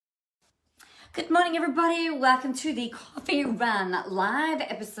Good morning, everybody. Welcome to the Coffee Run live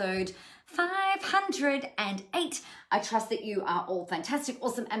episode 508. I trust that you are all fantastic,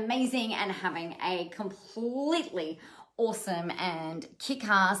 awesome, amazing, and having a completely awesome and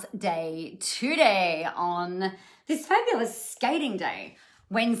kick-ass day today on this fabulous skating day,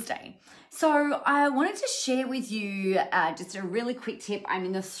 Wednesday. So I wanted to share with you just a really quick tip. I'm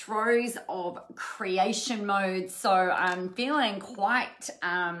in the throes of creation mode, so I'm feeling quite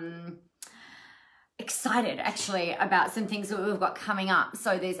excited actually about some things that we've got coming up.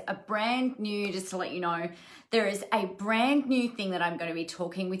 So there's a brand new, just to let you know, there is a brand new thing that I'm going to be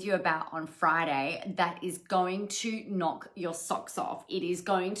talking with you about on Friday that is going to knock your socks off. It is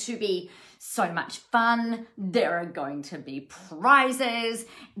going to be so much fun. There are going to be prizes.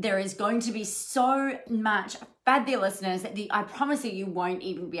 There is going to be so much fabulousness that I promise you won't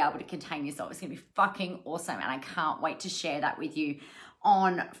even be able to contain yourself. It's going to be fucking awesome, and I can't wait to share that with you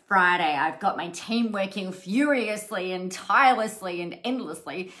on Friday. I've got my team working furiously and tirelessly and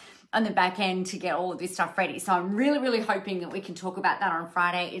endlessly on the back end to get all of this stuff ready. So I'm really, really hoping that we can talk about that on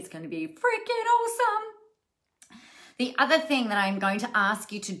Friday. It's going to be freaking awesome. The other thing that I'm going to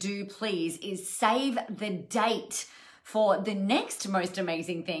ask you to do, please, is save the date for the next most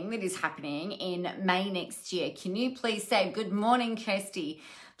amazing thing that is happening in May next year. Can you please save, good morning, Kirsty.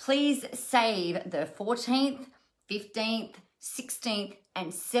 Please save the 14th, 15th, 16th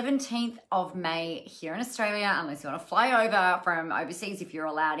and 17th of May here in Australia, unless you want to fly over from overseas. If you're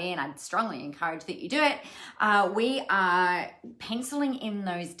allowed in, I'd strongly encourage that you do it. We are penciling in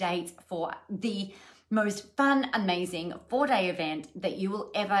those dates for the most fun, amazing 4-day event that you will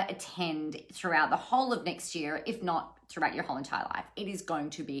ever attend throughout the whole of next year, if not throughout your whole entire life. It is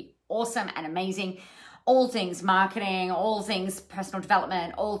going to be awesome and amazing. All things marketing, all things personal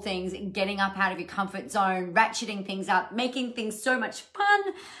development, all things getting up out of your comfort zone, ratcheting things up, making things so much fun,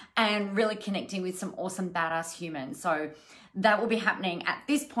 and really connecting with some awesome badass humans. So that will be happening at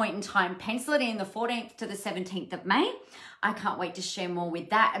this point in time. Pencil it in, the 14th to the 17th of May. I can't wait to share more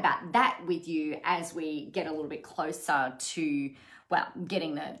about that with you as we get a little bit closer to, well,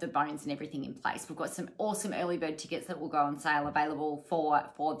 getting the bones and everything in place. We've got some awesome early bird tickets that will go on sale available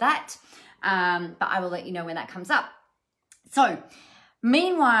for that. But I will let you know when that comes up. So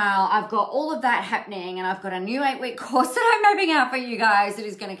meanwhile, I've got all of that happening, and I've got a new 8-week course that I'm mapping out for you guys that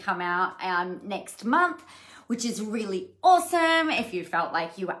is going to come out next month, which is really awesome. If you felt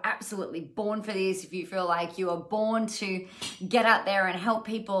like you were absolutely born for this, if you feel like you were born to get out there and help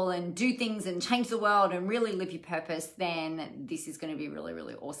people and do things and change the world and really live your purpose, then this is going to be really,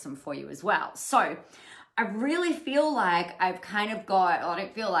 really awesome for you as well. So I really feel like I've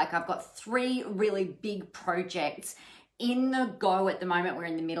got 3 really big projects in the go at the moment. We're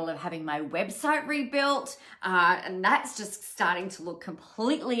in the middle of having my website rebuilt, and that's just starting to look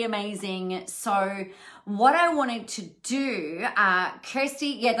completely amazing. So what I wanted to do,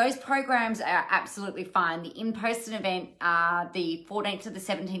 Kirsty, yeah, those programs are absolutely fine. The in-person event, the 14th to the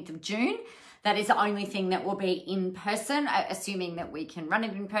 17th of June, that is the only thing that will be in person, assuming that we can run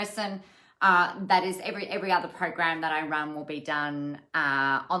it in person. That is every other program that I run will be done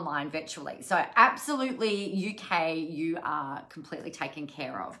online virtually. So absolutely UK, you are completely taken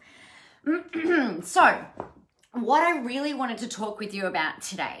care of. So what I really wanted to talk with you about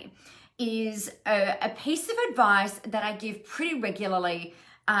today is a piece of advice that I give pretty regularly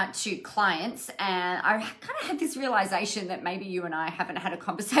to clients. And I kind of had this realization that maybe you and I haven't had a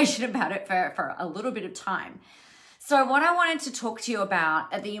conversation about it for a little bit of time. So what I wanted to talk to you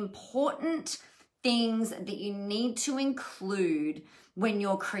about are the important things that you need to include when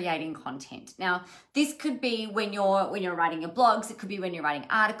you're creating content. Now, this could be when you're writing your blogs, it could be when you're writing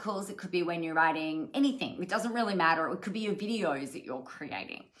articles, it could be when you're writing anything. It doesn't really matter. It could be your videos that you're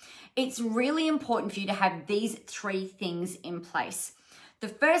creating. It's really important for you to have these 3 things in place. The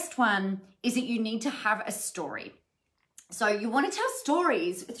first one is that you need to have a story. So you want to tell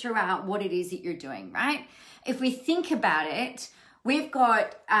stories throughout what it is that you're doing, right? If we think about it, we've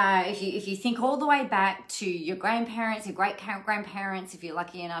got, if you think all the way back to your grandparents, your great-grandparents, if you're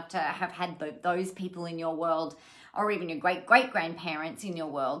lucky enough to have had those people in your world, or even your great-great-grandparents in your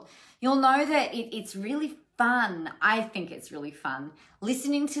world, you'll know that it's really fun. I think it's really fun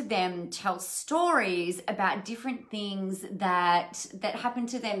listening to them tell stories about different things that happened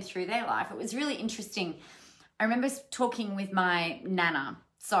to them through their life. It was really interesting. I remember talking with my nana.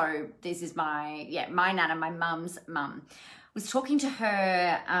 So this is my nana, my mum's mum. Was talking to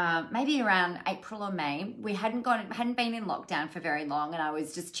her maybe around April or May. We hadn't been in lockdown for very long, and I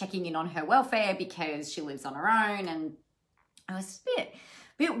was just checking in on her welfare because she lives on her own, and I was a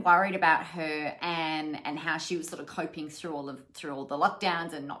bit worried about her and how she was sort of coping through all the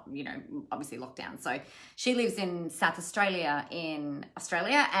lockdowns and not, obviously lockdowns. So she lives in South Australia in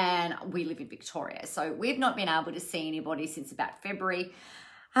Australia, and we live in Victoria. So we've not been able to see anybody since about February.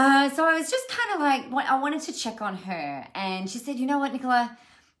 So I was just kind of like, I wanted to check on her. And she said, you know what, Nicola,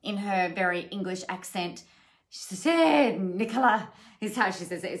 in her very English accent, she said, Nicola, is how she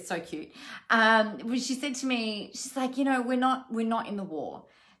says it. It's so cute. She said to me, she's like, we're not in the war.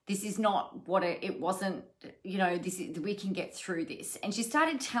 This is not what it wasn't, we can get through this. And she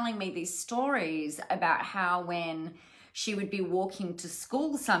started telling me these stories about how when she would be walking to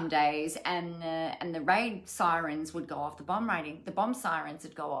school some days and the raid sirens would go off, the bomb sirens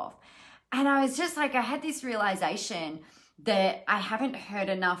would go off. And I was just like, I had this realization that I haven't heard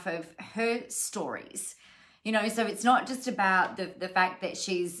enough of her stories. So it's not just about the fact that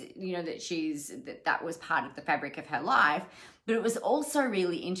that was part of the fabric of her life, but it was also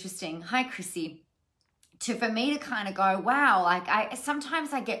really interesting. Hi, Chrissy. For me to kind of go, wow, like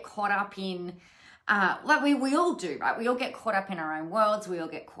sometimes I get caught up in, like we all do, right? We all get caught up in our own worlds. We all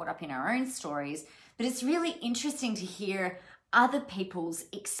get caught up in our own stories, but it's really interesting to hear other people's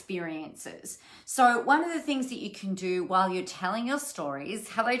experiences. So one of the things that you can do while you're telling your stories,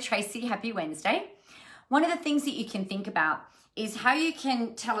 hello, Tracy, happy Wednesday. One of the things that you can think about is how you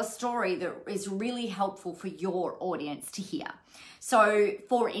can tell a story that is really helpful for your audience to hear. So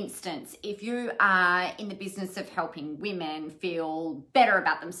for instance, if you are in the business of helping women feel better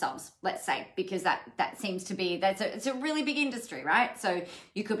about themselves, let's say, because that seems to be, it's a really big industry, right? So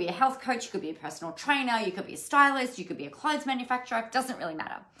you could be a health coach, you could be a personal trainer, you could be a stylist, you could be a clothes manufacturer, it doesn't really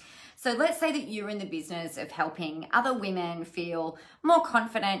matter. So let's say that you're in the business of helping other women feel more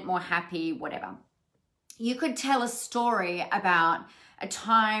confident, more happy, whatever. You could tell a story about a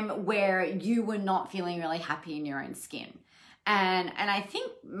time where you were not feeling really happy in your own skin. And I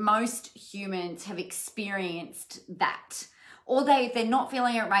think most humans have experienced that. Or if they're not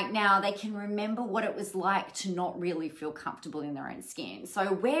feeling it right now, they can remember what it was like to not really feel comfortable in their own skin. So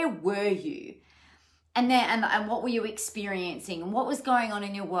where were you? And what were you experiencing? And what was going on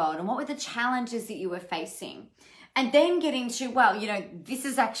in your world? And what were the challenges that you were facing? And then get into, well, this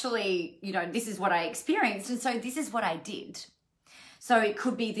is actually, this is what I experienced. And so this is what I did. So it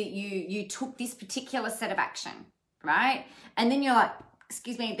could be that you took this particular set of action, right? And then you're like,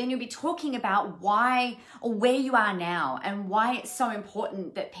 then you'll be talking about why or where you are now and why it's so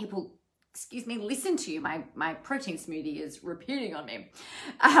important that people, listen to you. My protein smoothie is repeating on me.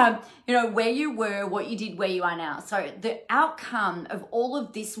 Where you were, what you did, where you are now. So the outcome of all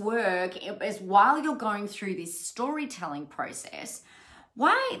of this work is while you're going through this storytelling process,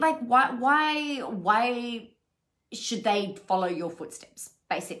 why should they follow your footsteps,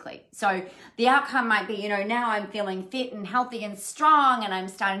 basically? So the outcome might be, now I'm feeling fit and healthy and strong, and I'm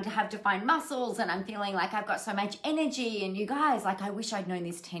starting to have defined muscles, and I'm feeling like I've got so much energy, and you guys, I wish I'd known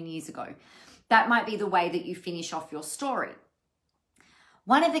this 10 years ago. That might be the way that you finish off your story.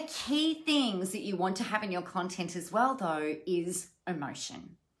 One of the key things that you want to have in your content as well, though, is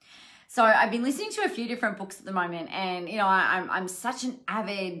emotion. So I've been listening to a few different books at the moment, and I'm such an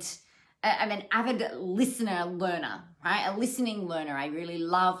avid listener, learner, right? A listening learner. I really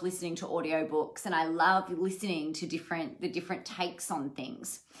love listening to audiobooks, and I love listening to the different takes on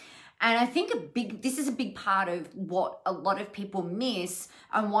things. And I think this is a big part of what a lot of people miss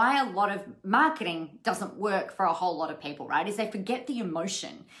and why a lot of marketing doesn't work for a whole lot of people, right? Is they forget the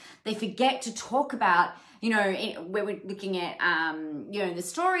emotion. They forget to talk about, where we're looking at, the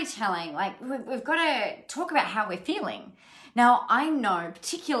storytelling, we've got to talk about how we're feeling. Now, I know,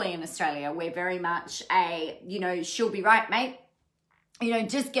 particularly in Australia, we're very much she'll be right, mate.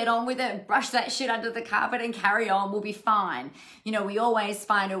 Just get on with it, brush that shit under the carpet and carry on. We'll be fine. We always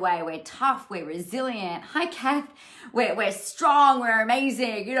find a way. We're tough. We're resilient. Hi, Kath. We're strong. We're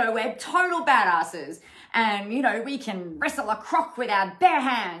amazing. We're total badasses. And, we can wrestle a croc with our bare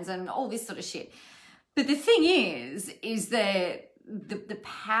hands and all this sort of shit. But the thing is that the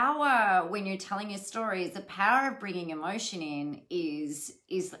power when you're telling your stories, the power of bringing emotion in is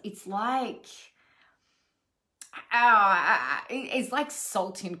it's like... it's like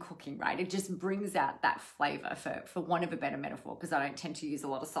salt in cooking, right? It just brings out that flavor, for want of a better metaphor, because I don't tend to use a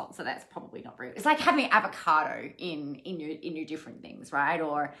lot of salt, so that's probably not real. It's like having avocado in your different things, right?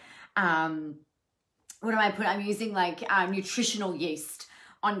 Or what am I putting? I'm using nutritional yeast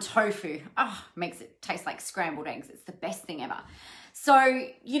on tofu. Makes it taste like scrambled eggs. It's the best thing ever. So,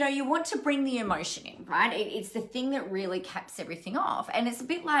 you want to bring the emotion in, right? It's the thing that really caps everything off. And it's a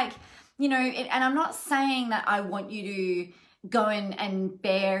bit like, and I'm not saying that I want you to go and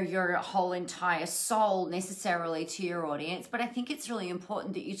bear your whole entire soul necessarily to your audience, but I think it's really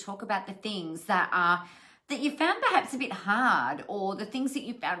important that you talk about the things that you found perhaps a bit hard, or the things that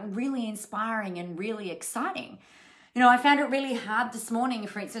you found really inspiring and really exciting. I found it really hard this morning.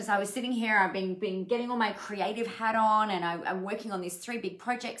 For instance, I was sitting here, I've been getting all my creative hat on, and I'm working on these 3 big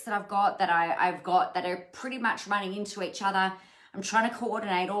projects that I've got that are pretty much running into each other. I'm trying to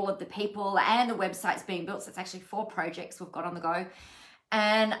coordinate all of the people, and the website's being built. So it's actually 4 projects we've got on the go.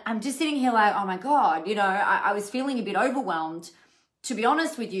 And I'm just sitting here like, oh my God, I was feeling a bit overwhelmed, to be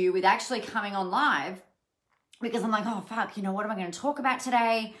honest with you, with actually coming on live, because I'm like, oh fuck, what am I going to talk about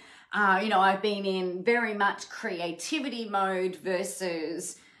today? I've been in very much creativity mode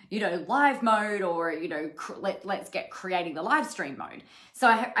versus, live mode, or, let's get creating the live stream mode. So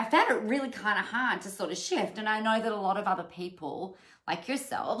I found it really kind of hard to sort of shift. And I know that a lot of other people like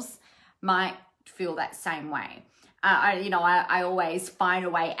yourselves might feel that same way. I always find a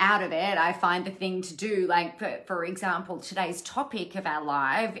way out of it. I find the thing to do, like, for example, today's topic of our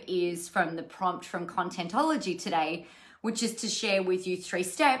live is from the prompt from Contentology today, which is to share with you 3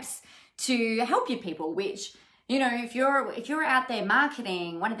 steps to help your people, which, if you're out there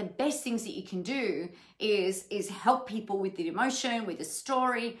marketing, one of the best things that you can do is help people with the emotion, with the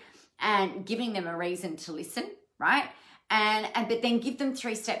story, and giving them a reason to listen, right? But then give them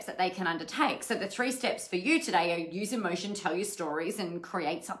 3 steps that they can undertake. So the 3 steps for you today are use emotion, tell your stories, and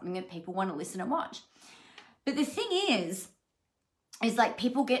create something that people want to listen and watch. But the thing is like,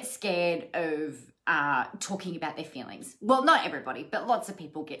 people get scared of talking about their feelings. Well, not everybody, but lots of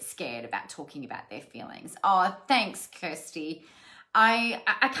people get scared about talking about their feelings. Oh, thanks, Kirsty. I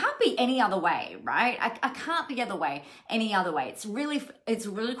can't be any other way, right? I can't be any other way. It's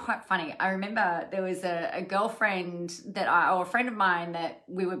really quite funny. I remember there was a girlfriend or a friend of mine that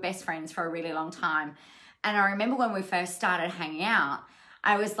we were best friends for a really long time. And I remember when we first started hanging out,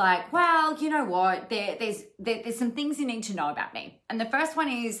 I was like, well, you know what? There's some things you need to know about me. And the first one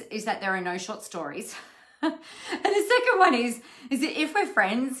is that there are no short stories. And the second one is that if we're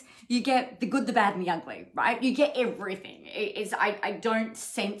friends, you get the good, the bad, and the ugly, right? You get everything. I don't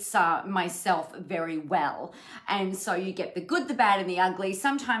censor myself very well. And so you get the good, the bad, and the ugly.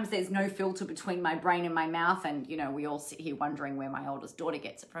 Sometimes there's no filter between my brain and my mouth. And, we all sit here wondering where my oldest daughter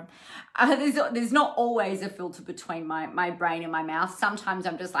gets it from. There's not always a filter between my brain and my mouth. Sometimes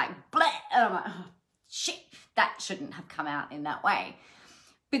I'm just like, bleh, and I'm like, oh, shit, that shouldn't have come out in that way.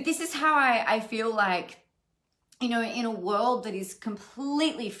 But this is how I feel like, in a world that is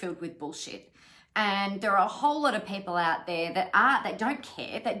completely filled with bullshit, and there are a whole lot of people out there that don't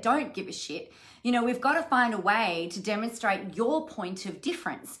care, that don't give a shit. We've got to find a way to demonstrate your point of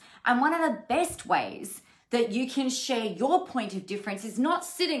difference. And one of the best ways that you can share your point of difference is not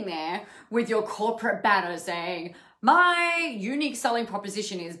sitting there with your corporate banner saying, my unique selling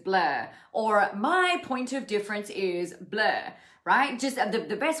proposition is blah, or my point of difference is blah. Right? Just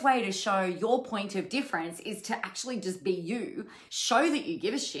the best way to show your point of difference is to actually just be you, show that you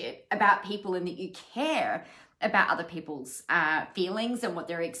give a shit about people and that you care about other people's feelings and what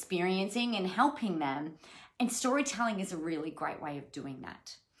they're experiencing and helping them. And storytelling is a really great way of doing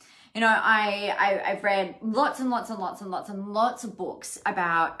that. I've read lots and lots and lots and lots and lots of books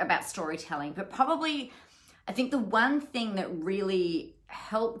about storytelling, but probably I think the one thing that really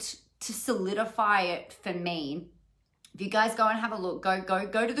helped to solidify it for me, if you guys go and have a look, go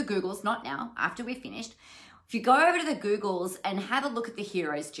to the Googles, not now, after we're finished. If you go over to the Googles and have a look at the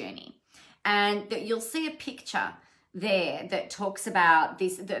hero's journey, and you'll see a picture there that talks about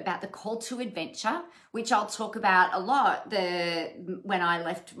about the call to adventure, which I'll talk about a lot. When I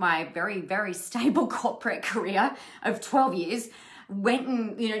left my very, very stable corporate career of 12 years, went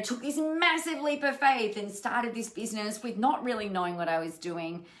and took this massive leap of faith and started this business with not really knowing what I was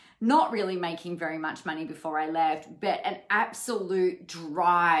doing, not really making very much money before I left, but an absolute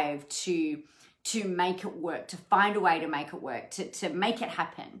drive to make it work, to find a way to make it work, to make it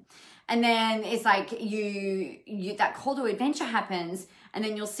happen. And then it's like you that call to adventure happens, and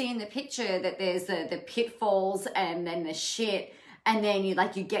then you'll see in the picture that there's the pitfalls and then the shit, and then you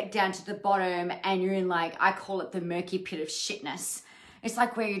get down to the bottom and you're in, like, I call it the murky pit of shitness. It's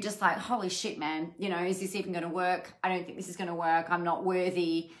like where you're just like, holy shit, man, is this even going to work? I don't think this is going to work. I'm not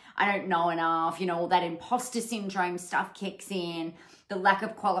worthy. I don't know enough. All that imposter syndrome stuff kicks in. The lack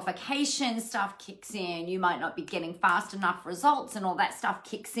of qualification stuff kicks in. You might not be getting fast enough results, and all that stuff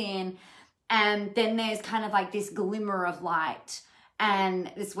kicks in. And then there's kind of like this glimmer of light.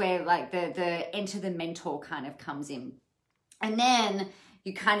 And it's where like the enter the mentor kind of comes in. And then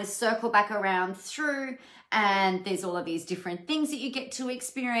you kind of circle back around through, and there's all of these different things that you get to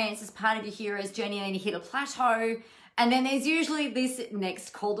experience as part of your hero's journey, and then you hit a plateau, And then there's usually this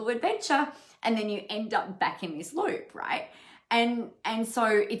next call to adventure, and then you end up back in this loop, right? And so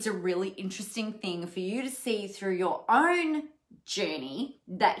it's a really interesting thing for you to see through your own journey,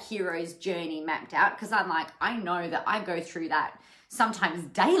 that hero's journey mapped out, because I know that I go through that sometimes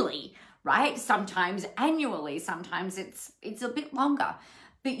daily, right? Sometimes annually, sometimes it's a bit longer.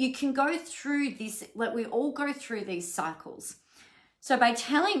 But you can go through this, like we all go through these cycles. So by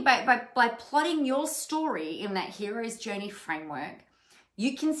plotting your story in that hero's journey framework,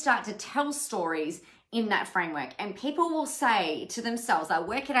 you can start to tell stories in that framework. And people will say to themselves, they'll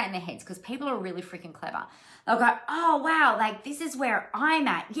work it out in their heads, because people are really freaking clever. They'll go, oh wow, like this is where I'm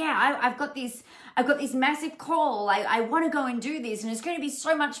at. Yeah, I've got this massive call. I want to go and do this, and it's going to be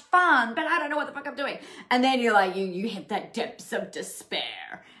so much fun, but I don't know what the fuck I'm doing. And then you're like, you hit that depths of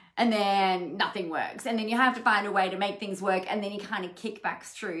despair, and then nothing works. And then you have to find a way to make things work, and then you kind of kick back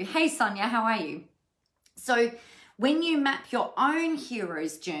through. Hey Sonia, how are you? So when you map your own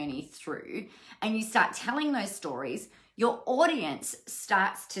hero's journey through and you start telling those stories, your audience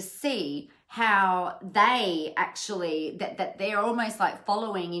starts to see how they actually, that they're almost like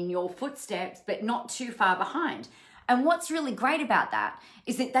following in your footsteps, but not too far behind. And what's really great about that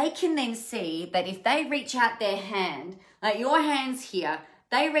is that they can then see that if they reach out their hand, like your hand's here,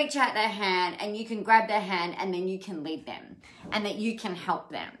 they reach out their hand and you can grab their hand, and then you can lead them, and that you can help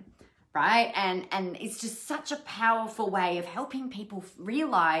them, right? And it's just such a powerful way of helping people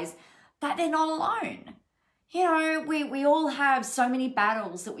realize that they're not alone. You know, we all have so many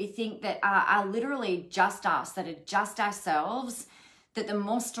battles that we think that are literally just us, that are just ourselves, that the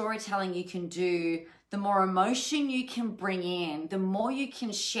more storytelling you can do, the more emotion you can bring in, the more you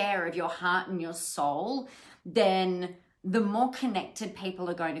can share of your heart and your soul, then the more connected people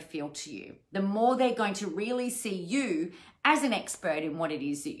are going to feel to you. The more they're going to really see you as an expert in what it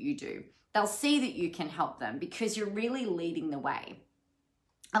is that you do. They'll see that you can help them because you're really leading the way.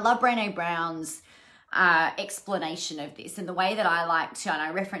 I love Brené Brown's explanation of this, and the way that I like to, and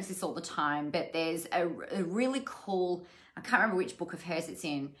I reference this all the time, but there's a really cool, I can't remember which book of hers it's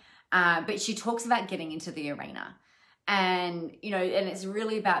in, but she talks about getting into the arena. And, you know, and it's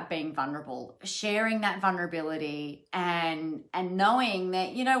really about being vulnerable, sharing that vulnerability, and knowing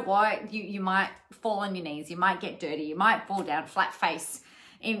that, you know what, you might fall on your knees, you might get dirty, you might fall down flat face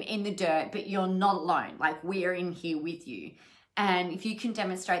in the dirt, but you're not alone. Like, we're in here with you. And if you can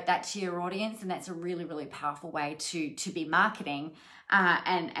demonstrate that to your audience, and that's a really, really powerful way to be marketing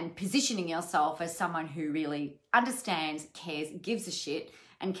and positioning yourself as someone who really understands, cares, gives a shit,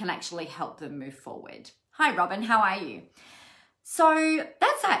 and can actually help them move forward. Hi, Robin, how are you? So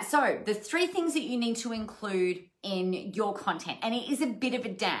that's that. So the 3 things that you need to include in your content, and it is a bit of a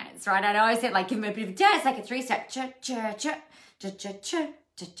dance, right? I know I said, like, give them a bit of a dance, like a 3-step, cha-cha-cha,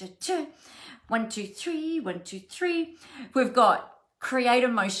 1, 2, 3, 1, 2, 3. We've got create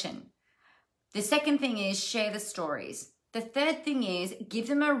emotion. The second thing is share the stories. The third thing is give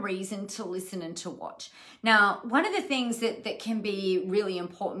them a reason to listen and to watch. Now, one of the things that can be really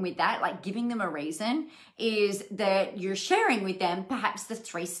important with that, like giving them a reason, is that you're sharing with them perhaps the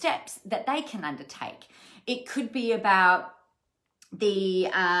 3 steps that they can undertake. It could be about the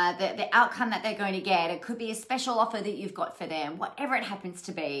outcome that they're going to get. It could be a special offer that you've got for them, whatever it happens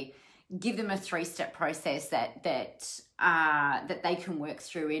to be. Give them a 3-step process that they can work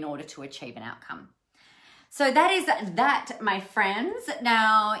through in order to achieve an outcome. So that is that, my friends.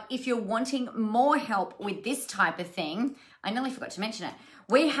 Now, if you're wanting more help with this type of thing, I nearly forgot to mention it.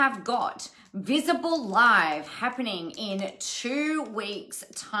 We have got Visible Live happening in 2 weeks'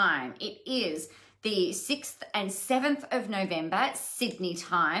 time. It is the 6th and 7th of November, Sydney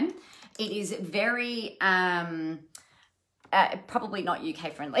time. It is very... probably not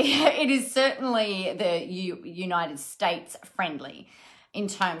UK friendly. It is certainly the United States friendly in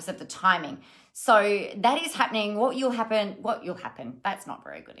terms of the timing. So that is happening. What you'll happen. That's not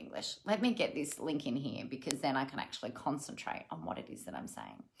very good English. Let me get this link in here, because then I can actually concentrate on what it is that I'm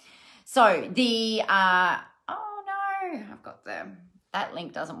saying. So the, oh no, I've got that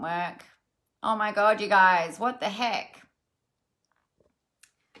link doesn't work. Oh my God, you guys, what the heck?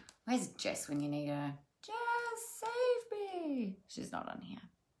 Where's Jess when you need her? Jess, save me. She's not on here.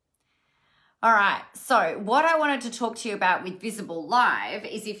 All right, so what I wanted to talk to you about with Visible Live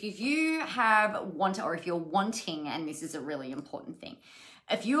is if you if you're wanting, and this is a really important thing,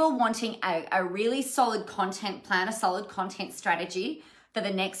 if you are wanting a really solid content plan, a solid content strategy for the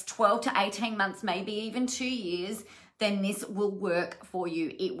next 12 to 18 months, maybe even 2 years, then this will work for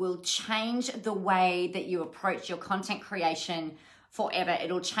you. It will change the way that you approach your content creation forever.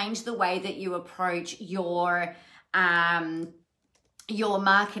 It'll change the way that you approach your your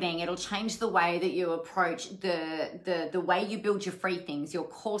marketing. It'll change the way that you approach the way you build your free things, your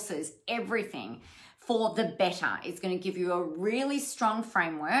courses, everything for the better. It's going to give you a really strong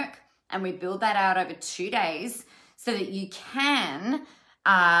framework, and we build that out over 2 days so that you can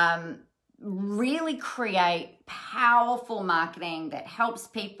really create powerful marketing that helps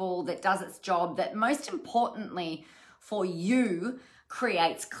people, that does its job, that most importantly for you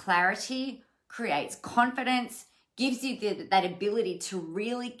creates clarity, creates confidence, gives you that ability to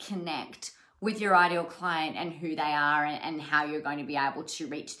really connect with your ideal client and who they are and how you're going to be able to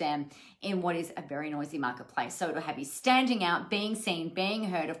reach them in what is a very noisy marketplace. So it'll have you standing out, being seen, being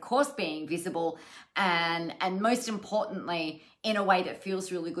heard, of course, being visible, and most importantly, in a way that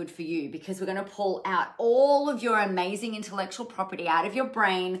feels really good for you, because we're going to pull out all of your amazing intellectual property out of your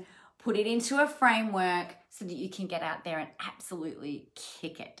brain, put it into a framework so that you can get out there and absolutely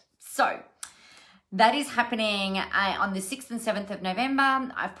kick it. So that is happening on the 6th and 7th of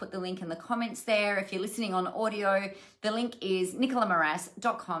November. I've put the link in the comments there. If you're listening on audio, the link is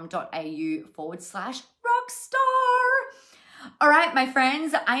nicolamoras.com.au/rockstar. All right, my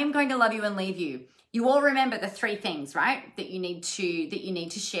friends, I am going to love you and leave you. You all remember the 3 things, right? That you need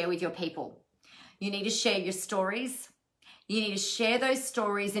to share with your people. You need to share your stories. You need to share those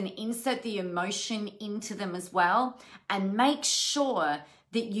stories and insert the emotion into them as well, and make sure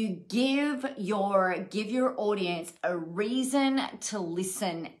that you give your audience a reason to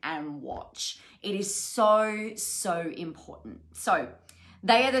listen and watch. It is so, so important. So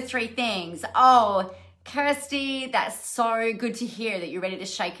they are the 3 things. Oh, Kirsty, that's so good to hear that you're ready to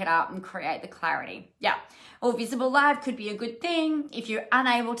shake it up and create the clarity. Yeah. Or Visible Live could be a good thing. If you're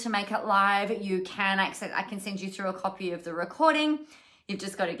unable to make it live, you can access, I can send you through a copy of the recording. You've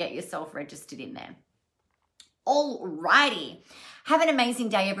just got to get yourself registered in there. Alrighty. Have an amazing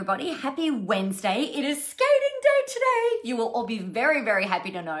day, everybody. Happy Wednesday. It is skating day today. You will all be very, very happy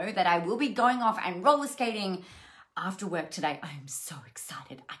to know that I will be going off and roller skating after work today. I am so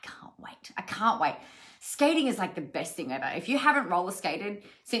excited. I can't wait. I can't wait. Skating is like the best thing ever. If you haven't roller skated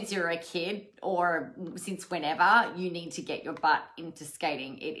since you were a kid or since whenever, you need to get your butt into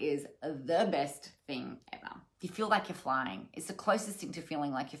skating. It is the best thing ever. You feel like you're flying. It's the closest thing to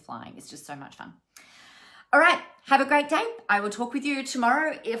feeling like you're flying. It's just so much fun. All right, have a great day. I will talk with you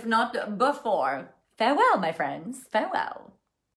tomorrow, if not before. Farewell, my friends. Farewell.